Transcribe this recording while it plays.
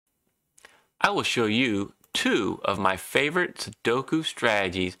I will show you two of my favorite Sudoku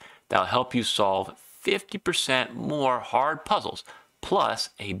strategies that will help you solve 50% more hard puzzles,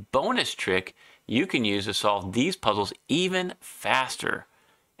 plus a bonus trick you can use to solve these puzzles even faster.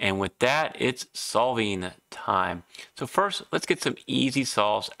 And with that, it's solving time. So first, let's get some easy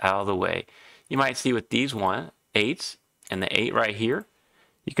solves out of the way. You might see with these 8s and the 8 right here,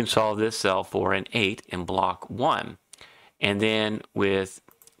 you can solve this cell for an 8 in block 1. And then with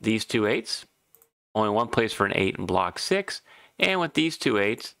these two 8s, only one place for an 8 in block 6. And with these two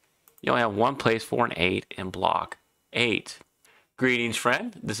 8s, you only have one place for an 8 in block 8. Greetings,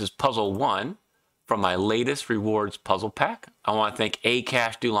 friend. This is puzzle 1 from my latest rewards puzzle pack. I want to thank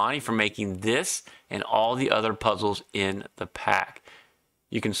Akash Doulani for making this and all the other puzzles in the pack.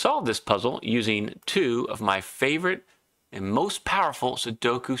 You can solve this puzzle using two of my favorite and most powerful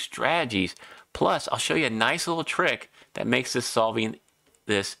Sudoku strategies. Plus, I'll show you a nice little trick that makes solving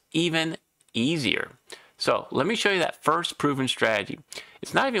this even easier. So let me show you that first proven strategy.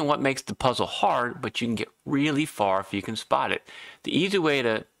 It's not even what makes the puzzle hard, but you can get really far if you can spot it. The easy way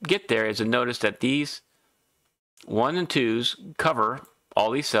to get there is to notice that these 1 and 2s cover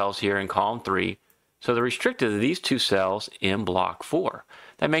all these cells here in column 3. So they're restricted to these two cells in block 4.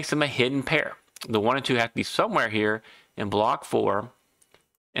 That makes them a hidden pair. The 1 and 2 have to be somewhere here in block 4,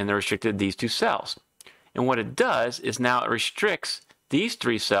 and they're restricted to these two cells. And what it does is now it restricts these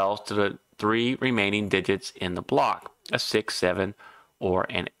 3 cells to the 3 remaining digits in the block, a 6, 7, or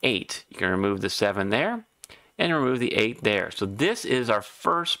an 8. You can remove the 7 there and remove the 8 there. So this is our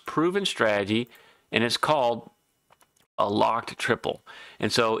first proven strategy, and it's called a locked triple.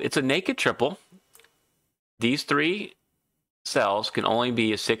 And so it's a naked triple. These 3 cells can only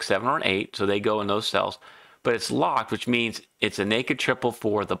be a 6, 7, or an 8, so they go in those cells. But it's locked, which means it's a naked triple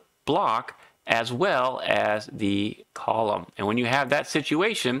for the block as well as the column. And when you have that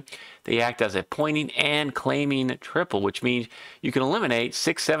situation, they act as a pointing and claiming triple, which means you can eliminate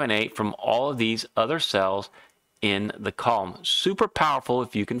 6, 7, 8 from all of these other cells in the column. Super powerful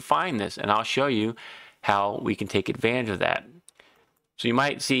if you can find this, and I'll show you how we can take advantage of that. So you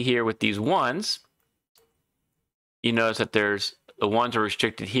might see here with these 1s, you notice that there's the 1s are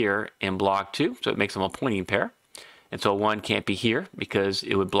restricted here in block 2, so it makes them a pointing pair. And so 1 can't be here because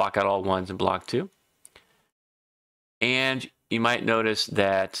it would block out all 1s in block 2. And you might notice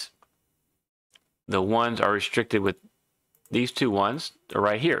that the 1s are restricted with these two 1s are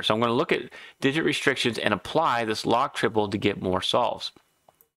right here. So I'm going to look at digit restrictions and apply this lock triple to get more solves.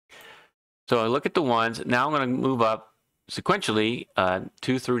 So I look at the 1s. Now I'm going to move up sequentially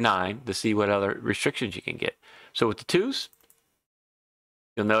 2 through 9 to see what other restrictions you can get. So with the 2s,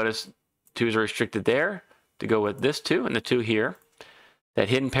 you'll notice 2s are restricted there to go with this 2 and the 2 here. That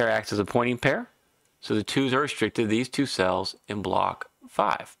hidden pair acts as a pointing pair. So the 2s are restricted to these two cells in block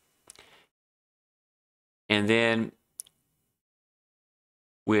 5. And then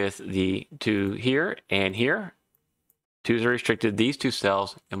with the 2 here and here, 2s are restricted to these two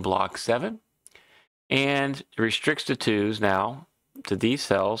cells in block 7. And it restricts the 2s now to these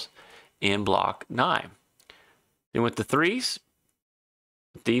cells in block 9. Then with the 3s,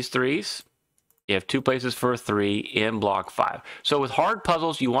 these 3s, you have 2 places for a 3 in block 5. So with hard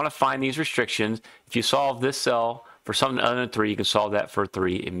puzzles, you want to find these restrictions. If you solve this cell for something other than 3, you can solve that for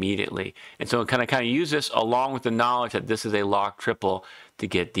 3 immediately. And so kind of use this along with the knowledge that this is a locked triple to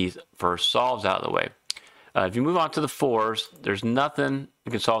get these first solves out of the way. If you move on to the 4s, there's nothing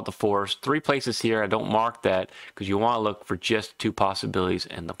you can solve the 4s. 3 places here, I don't mark that because you want to look for just 2 possibilities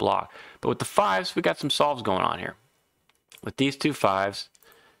in the block. But with the 5s, we got some solves going on here. With these two 5s,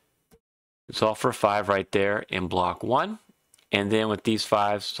 solve for a 5 right there in block 1. And then with these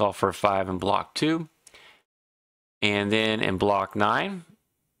 5s, solve for a 5 in block 2. And then in block 9,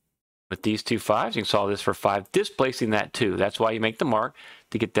 with these two 5s, you can solve this for 5, displacing that 2. That's why you make the mark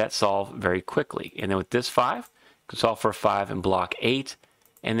to get that solved very quickly. And then with this 5, you can solve for a 5 in block 8.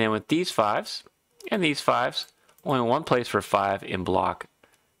 And then with these 5s and these 5s, only one place for 5 in block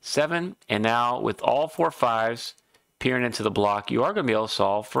 7. And now with all 4 5s, peering into the block, you are going to be able to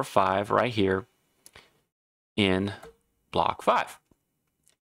solve for 5 right here in block 5.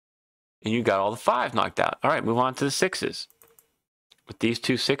 And you got all the 5s knocked out. All right, move on to the 6s. With these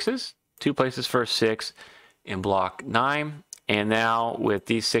two 6s, 2 places for a 6 in block 9. And now with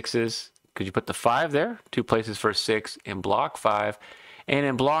these 6s, could you put the 5 there? 2 places for a 6 in block 5. And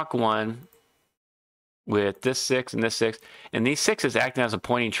in block 1, with this 6 and this 6, and these 6s acting as a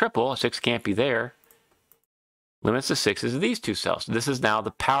pointing triple, a 6 can't be there, limits the 6s of these two cells. This is now the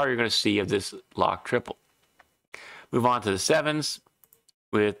power you're going to see of this locked triple. Move on to the 7s.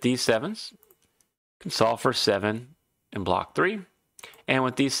 With these 7s, you can solve for 7 in block 3. And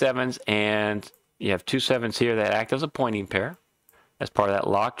with these 7s, and you have 2 7s here that act as a pointing pair as part of that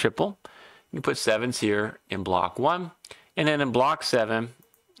locked triple. You put 7s here in block 1, and then in block 7,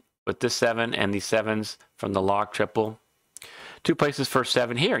 with this 7 and these 7s from the locked triple, 2 places for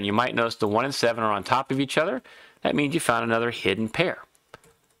 7 here. And you might notice the 1 and 7 are on top of each other. That means you found another hidden pair.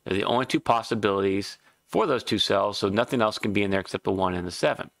 They're the only 2 possibilities for those 2 cells, so nothing else can be in there except the 1 and the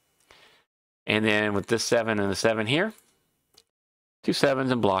 7. And then with this 7 and the 7 here, 2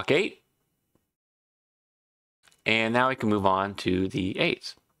 7s in block 8. And now we can move on to the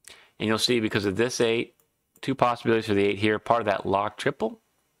 8s. And you'll see because of this 8, 2 possibilities for the 8 here, part of that locked triple.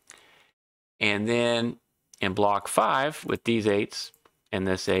 And then in block 5 with these 8s and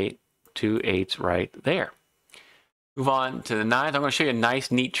this 8, 2 8s right there. Move on to the 9s. I'm going to show you a nice,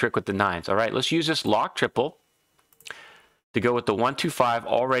 neat trick with the 9s. All right, let's use this locked triple to go with the 1, 2, 5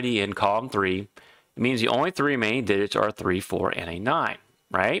 already in column 3. It means the only 3 remaining digits are a 3, 4, and a 9,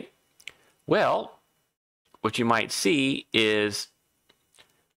 right? Well, what you might see is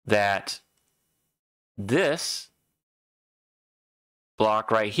that this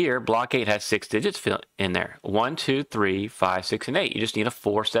block right here, block 8 has 6 digits in there. 1, 2, 3, 5, 6, and 8. You just need a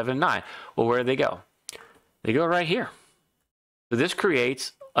 4, 7, 9. Well, where do they go? They go right here. So this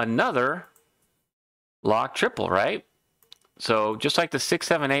creates another locked triple, right? So just like the 6,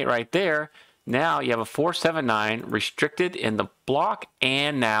 7, 8 right there, now you have a 4, 7, 9 restricted in the block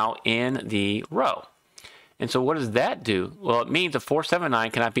and now in the row. And so what does that do? Well, it means a 4, 7,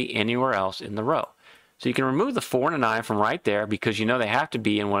 9 cannot be anywhere else in the row. So you can remove the 4 and a 9 from right there because you know they have to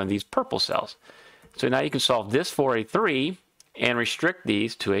be in one of these purple cells. So now you can solve this for a 3 and restrict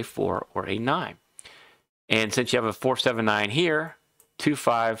these to a 4 or a 9. And since you have a 4, 7, 9 here, 2,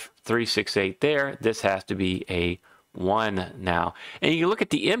 5, 3, 6, 8 there, this has to be a 1 now. And you can look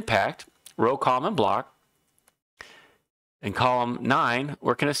at the impact, row, column, and block. In column 9,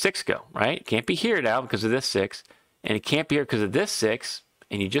 where can a 6 go, right? It can't be here now because of this 6, and it can't be here because of this 6,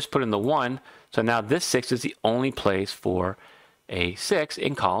 and you just put in the 1, so now this 6 is the only place for a 6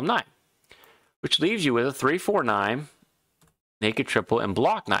 in column 9, which leaves you with a 3, 4, 9, naked triple, and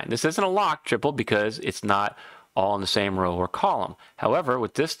block 9. This isn't a locked triple because it's not all in the same row or column. However,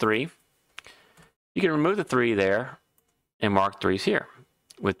 with this 3, you can remove the 3 there and mark 3s here.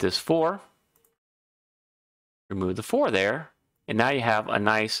 With this 4, remove the 4 there, and now you have a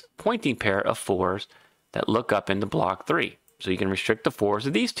nice pointing pair of 4s that look up into block 3. So you can restrict the 4s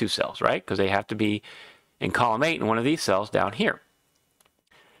to these 2 cells, right? Because they have to be in column 8 in one of these cells down here.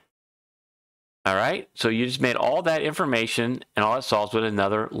 All right, so you just made all that information and all that solves with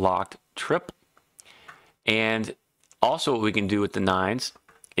another locked triple. And also what we can do with the 9s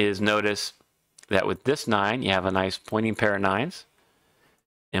is notice that with this 9, you have a nice pointing pair of 9s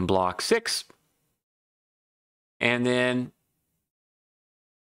in block 6. And then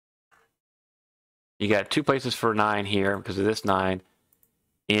you got 2 places for 9 here because of this 9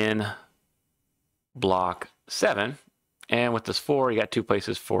 in block 7. And with this 4, you got 2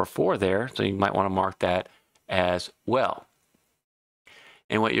 places for 4 there. So you might want to mark that as well.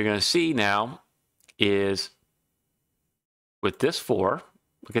 And what you're going to see now is with this 4,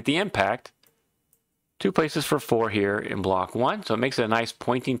 look at the impact. 2 places for 4 here in block 1. So it makes it a nice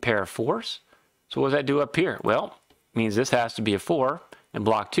pointing pair of 4s. So what does that do up here? Well, it means this has to be a 4 in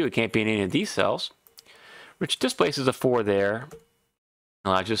block 2. It can't be in any of these cells, which displaces a 4 there.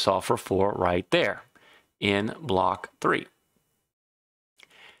 Allows you to solve for 4 right there in block 3.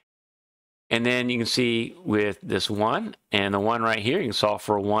 And then you can see with this 1 and the 1 right here, you can solve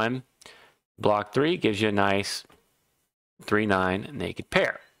for a 1. Block 3 gives you a nice 3, 9 naked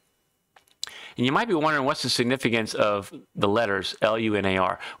pair. And you might be wondering what's the significance of the letters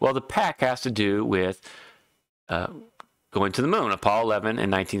LUNAR. Well, the pack has to do with going to the moon, Apollo 11 in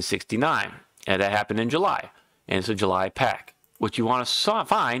 1969. And that happened in July. And it's a July pack. What you want to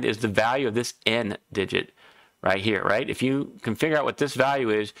find is the value of this N digit right here, right? If you can figure out what this value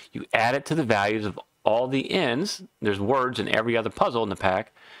is, you add it to the values of all the N's. There's words in every other puzzle in the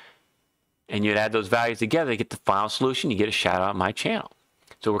pack. And you'd add those values together to get the final solution. You get a shout out on my channel.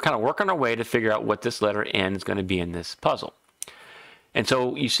 So we're kind of working our way to figure out what this letter N is going to be in this puzzle. And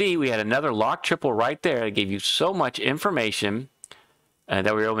so you see we had another locked triple right there that gave you so much information that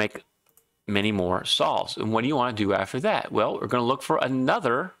we were able to make many more solves. And what do you want to do after that? Well, we're going to look for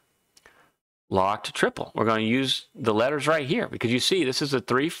another locked triple. We're going to use the letters right here because you see this is a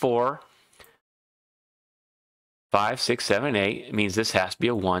 3, 4, 5, 6, 7, 8. It means this has to be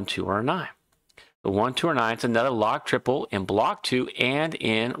a 1, 2, or a 9. The 1, 2, or 9 is another locked triple in block 2 and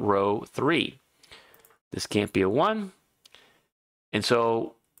in row 3. This can't be a 1. And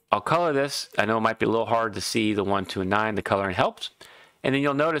so I'll color this. I know it might be a little hard to see the 1, 2, and 9. The coloring helps. And then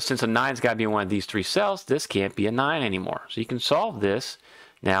you'll notice since a 9's got to be in one of these 3 cells, this can't be a 9 anymore. So you can solve this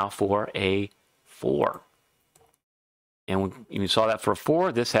now for a 4. And when you saw that for a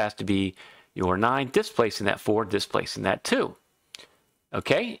 4, this has to be your 9, displacing that 4, displacing that 2.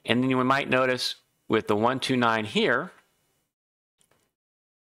 Okay, and then you might notice with the 1, 2, 9 here,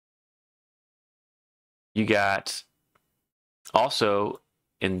 you got also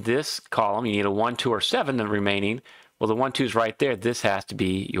in this column, you need a 1, 2, or 7, the remaining. Well, the 1, 2 is right there. This has to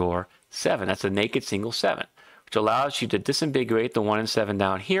be your 7. That's a naked single 7, which allows you to disambiguate the 1 and 7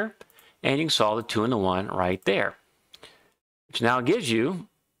 down here, and you can solve the 2 and the 1 right there, which now gives you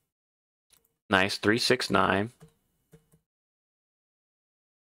nice 3, 6, 9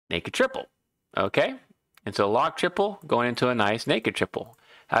 naked triple. Okay, and so log triple going into a nice naked triple.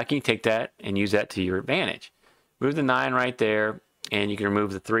 How can you take that and use that to your advantage? Move the 9 right there, and you can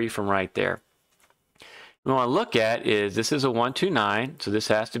remove the 3 from right there. What we want to look at is this is a 1, 2, 9, so this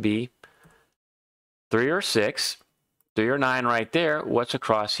has to be 3 or 6. 3 or 9 right there. What's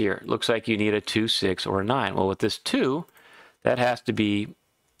across here? It looks like you need a 2, 6, or a 9. Well, with this 2, that has to be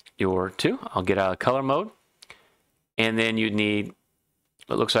your 2. I'll get out of color mode. And then you'd need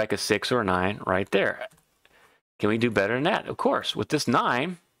what looks like a 6 or a 9 right there. Can we do better than that? Of course. With this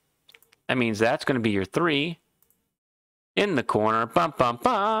 9, that means that's going to be your 3 in the corner. Bum, bum,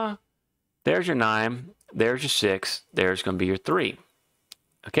 bum. There's your 9. There's your 6. There's going to be your 3.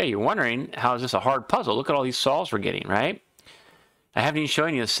 Okay, you're wondering, how is this a hard puzzle? Look at all these solves we're getting, right? I haven't even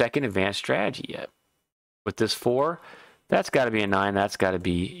shown you the second advanced strategy yet. With this 4, that's got to be a 9. That's got to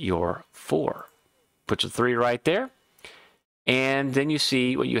be your 4. Put your 3 right there. And then you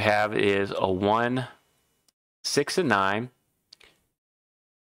see what you have is a 1, 6, and 9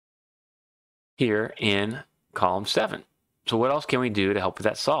 here in column 7. So what else can we do to help with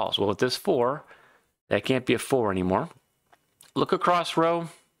that solve? Well, with this 4, that can't be a 4 anymore. Look across row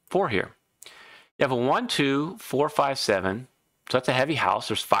 4 here. You have a 1, 2, 4, 5, 7. So that's a heavy house.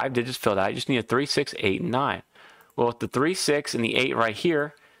 There's 5 digits filled out. You just need a 3, 6, 8, and 9. Well, with the 3, 6, and the 8 right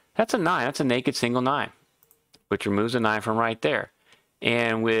here, that's a 9. That's a naked single 9, which removes a 9 from right there.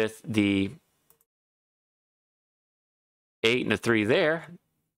 And with the 8 and the 3 there,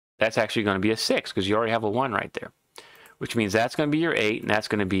 that's actually going to be a 6 because you already have a 1 right there, which means that's going to be your 8 and that's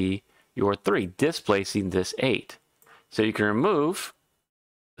going to be your 3, displacing this 8. So you can remove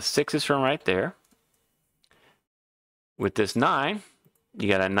the 6's from right there. With this 9, you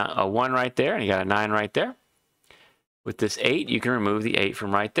got a 1 right there and you got a 9 right there. With this 8, you can remove the 8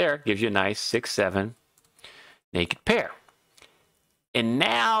 from right there. Gives you a nice 6, 7 naked pair. And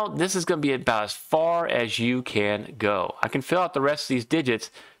now this is going to be about as far as you can go. I can fill out the rest of these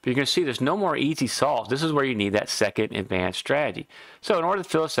digits, but you're going to see there's no more easy solves. This is where you need that second advanced strategy. So in order to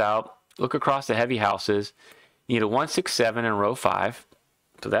fill this out, look across the heavy houses. You need a 1, 6, 7 in row 5.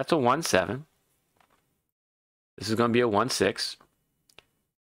 So that's a 1, 7. This is going to be a 1, 6.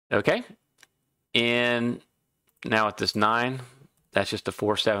 Okay. And now with this 9, that's just a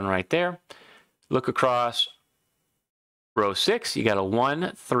 4, 7 right there. Look across row 6. You got a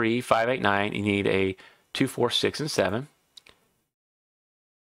 1, 3, 5, 8, 9. You need a 2, 4, 6, and 7.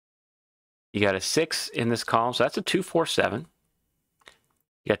 You got a 6 in this column, so that's a 2, 4, 7.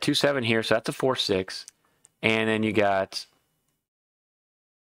 You got 2, 7 here, so that's a 4, 6. And then you got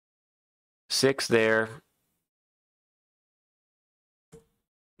 6 there.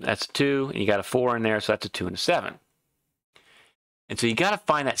 That's 2. And you got a 4 in there, so that's a 2 and a 7. And so you got to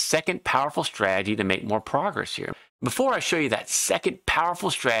find that second powerful strategy to make more progress here. Before I show you that second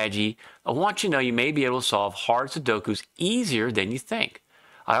powerful strategy, I want you to know you may be able to solve hard Sudokus easier than you think.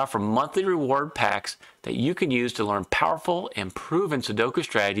 I offer monthly reward packs that you can use to learn powerful and proven Sudoku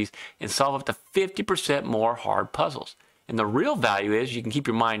strategies and solve up to 50% more hard puzzles. And the real value is you can keep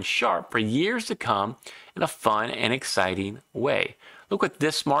your mind sharp for years to come in a fun and exciting way. Look what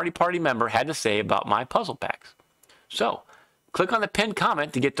this Smarty Party member had to say about my puzzle packs. So, click on the pinned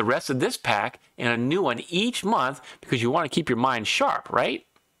comment to get the rest of this pack and a new one each month because you want to keep your mind sharp, right?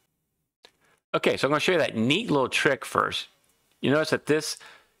 Okay, so I'm going to show you that neat little trick first. You notice that this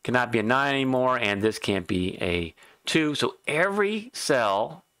cannot be a 9 anymore and this can't be a 2. So every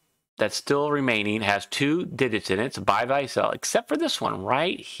cell that's still remaining has 2 digits in it. It's a bi-value cell, except for this one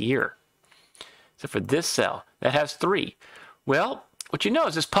right here. Except for this cell. That has 3. Well, what you know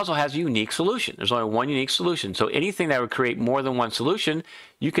is this puzzle has a unique solution. There's only one unique solution. So anything that would create more than one solution,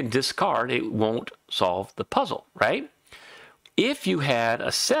 you can discard. It won't solve the puzzle, right? If you had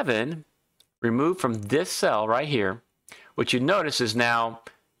a 7 removed from this cell right here, what you notice is now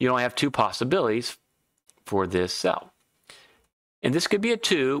you don't have 2 possibilities for this cell. And this could be a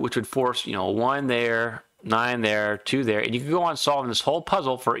 2, which would force, a 1 there 9 there, 2 there, and you can go on solving this whole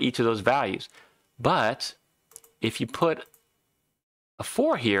puzzle for each of those values. But if you put a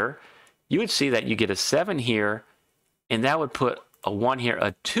 4 here, you would see that you get a 7 here, and that would put a 1 here,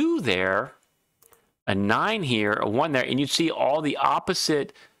 a 2 there, a 9 here, a 1 there, and you'd see all the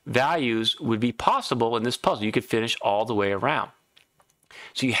opposite values would be possible in this puzzle. You could finish all the way around.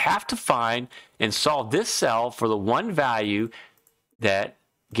 So you have to find and solve this cell for the one value that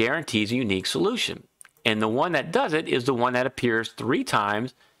guarantees a unique solution. And the one that does it is the one that appears 3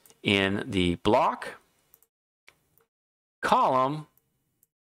 times in the block, column,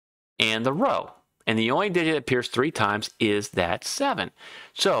 and the row. And the only digit that appears 3 times is that 7.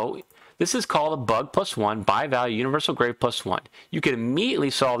 So this is called a bug plus 1, by value universal grave plus 1. You can immediately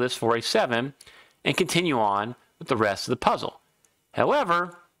solve this for a 7 and continue on with the rest of the puzzle.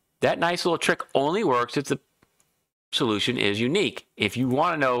 However, that nice little trick only works if the solution is unique. If you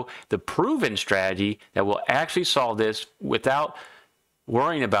want to know the proven strategy that will actually solve this without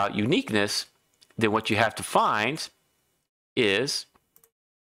worrying about uniqueness, then what you have to find is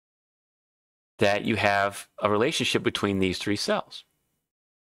that you have a relationship between these 3 cells.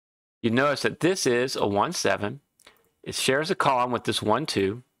 You notice that this is a 1, 7. It shares a column with this 1,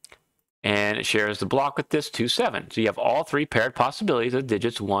 2. And it shares the block with this 2, 7. So you have all 3 paired possibilities of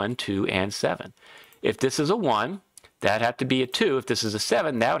digits 1, 2, and 7. If this is a 1, that'd have to be a 2. If this is a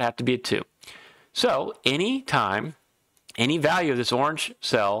 7, that would have to be a 2. So any time, any value of this orange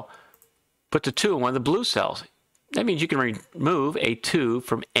cell puts a 2 in one of the blue cells. That means you can remove a 2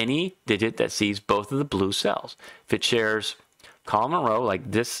 from any digit that sees both of the blue cells. If it shares column and row, like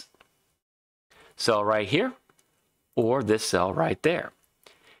this cell right here, or this cell right there.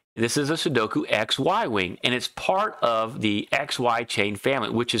 This is a Sudoku XY wing, and it's part of the XY chain family,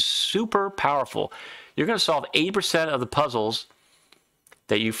 which is super powerful. You're going to solve 80% of the puzzles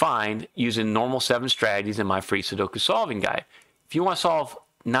that you find using normal 7 strategies in my free Sudoku solving guide. If you want to solve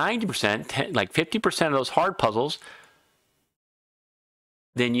 90%, like 50% of those hard puzzles,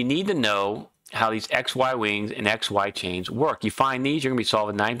 then you need to know how these XY wings and XY chains work. You find these, you're going to be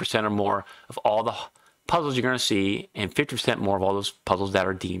solving 9% or more of all the puzzles you're going to see, and 50% more of all those puzzles that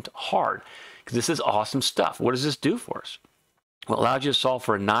are deemed hard. Because this is awesome stuff. What does this do for us? Well, it allows you to solve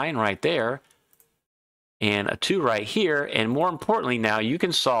for a 9 right there, and a 2 right here, and more importantly, now you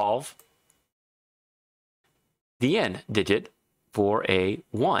can solve the end digit for a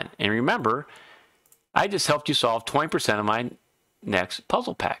 1. And remember, I just helped you solve 20% of my next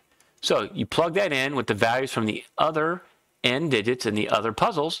puzzle pack. So you plug that in with the values from the other end digits and the other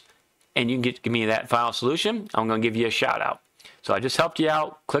puzzles, and you can give me that final solution. I'm going to give you a shout out. So I just helped you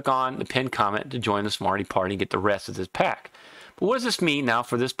out. Click on the pinned comment to join the Smarty Party and get the rest of this pack. But what does this mean now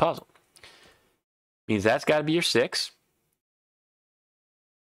for this puzzle? It means that's got to be your 6.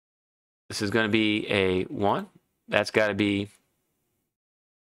 This is going to be a 1. That's got to be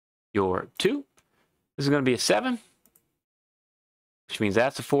your 2. This is going to be a 7, which means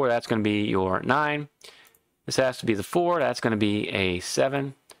that's a 4. That's going to be your 9. This has to be the 4. That's going to be a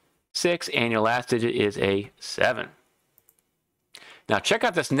 7. 6, and your last digit is a 7. Now check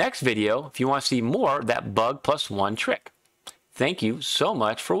out this next video if you want to see more of that bug plus 1 trick. Thank you so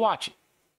much for watching.